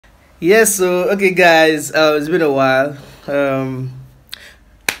Yes, so okay, guys, it's been a while. Um,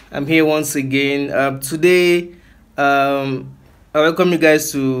 I'm here once again. Today, I welcome you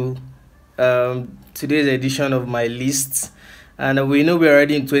guys to today's edition of my list. And we know we're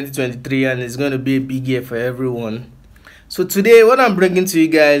already in 2023, and it's going to be a big year for everyone. So today, what I'm bringing to you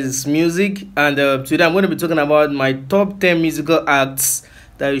guys is music, and today I'm going to be talking about my top 10 musical acts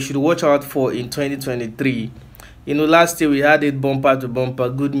that you should watch out for in 2023. Last year we had it bumper to bumper,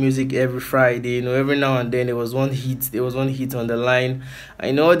 good music every Friday. Every now and then there was one hit on the line.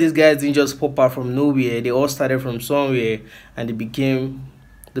 All these guys didn't just pop out from nowhere. They all started from somewhere and they became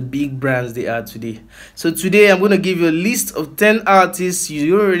the big brands they are today. So today I'm going to give you a list of 10 artists.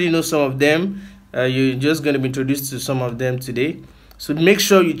 You already know some of them. You're just going to be introduced to some of them today. So make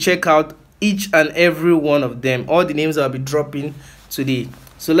sure you check out each and every one of them. All the names I'll be dropping today.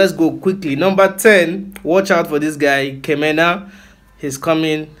 So let's go quickly. Number 10, watch out for this guy, Kemena. He's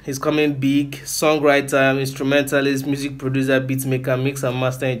coming big. Songwriter, instrumentalist, music producer, beat maker, mix and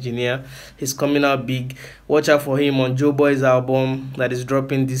master engineer. He's coming out big. Watch out for him on Joe Boy's album that is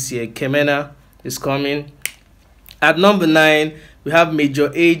dropping this year. Kemena is coming. At number 9, we have Major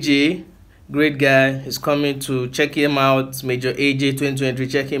AJ. Great guy. He's coming to check him out. Major AJ 2023.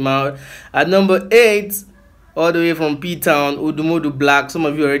 Check him out. At number 8, all the way from P-Town, Odumodu Black. Some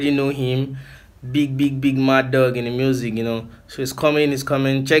of you already know him. Big mad dog in the music, So he's coming.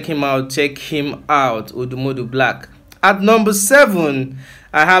 Check him out. Odumodu Black. At number 7,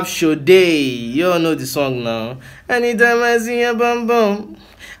 I have Shoday. You all know the song now. Anytime I see a bum bum,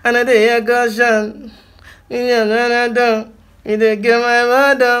 and a day I caution,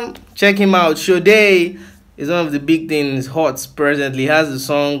 check him out. Shoday is one of the big things hot presently. He has the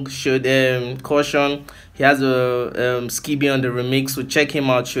song Caution. He has a Skibby on the remix, so check him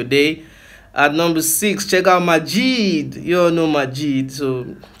out. Shoday. At number 6, check out Majeed. You all know Majeed,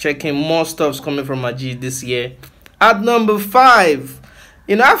 so check him. More stuff's coming from Majeed this year. At number 5,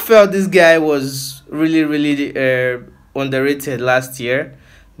 I felt this guy was really underrated last year,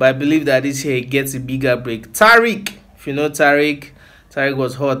 but I believe that this year he gets a bigger break. Tariq. If you know Tariq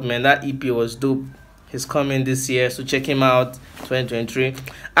was hot, man. That EP was dope. He's coming this year, so check him out. 2023.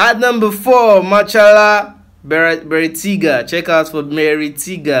 At number 4, Machala Berri Tiga. Check out for Berri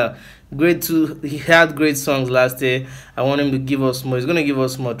Tiga. Great too. He had great songs last year. I want him to give us more. He's gonna give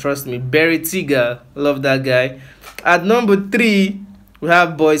us more. Trust me. Berri Tiga. Love that guy. At number 3, we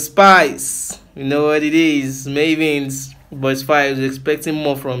have Boyspyce. You know what it is. Mavins. Boyspyce. We're expecting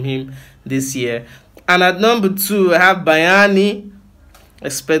more from him this year. And at number 2, I have Bayanni.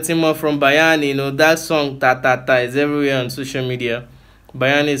 Expecting more from Bayanni. That song Ta is everywhere on social media.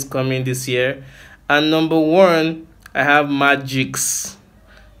 Bayanni is coming this year. And number 1, I have Magixx.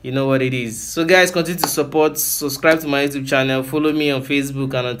 You know what it is. So guys, continue to subscribe to my YouTube channel, follow me on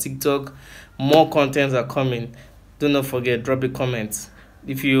Facebook and on TikTok. More contents are coming. Do not forget, drop a comment.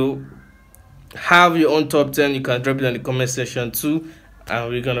 If you have your own top 10, you can drop it in the comment section too, and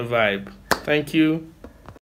we're gonna vibe. Thank you.